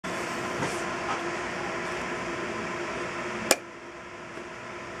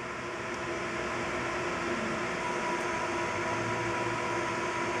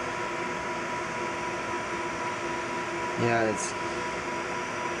Yeah, it's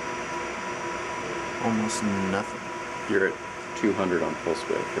almost nothing. You're at 200 on full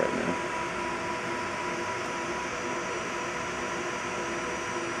switch right now.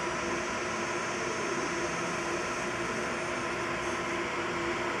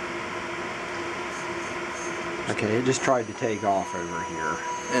 Okay, it just tried to take off over here.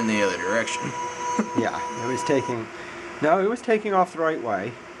 In the other direction. Yeah, it was taking... No, it was taking off the right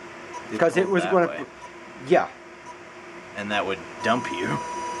way. Because it was going to... Yeah. And that would dump you.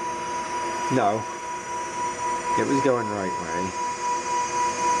 No. It was going the right way.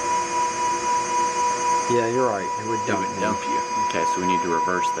 Yeah, you're right. It would dump you. Okay, so we need to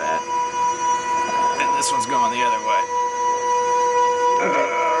reverse that. And this one's going the other way.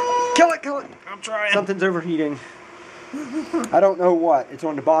 Kill it, kill it! I'm trying. Something's overheating. I don't know what. It's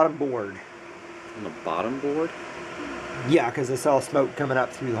on the bottom board. On the bottom board? Yeah, because I saw smoke coming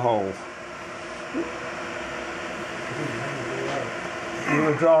up through the hole. We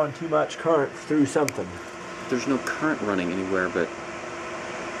were drawing too much current through something. There's no current running anywhere but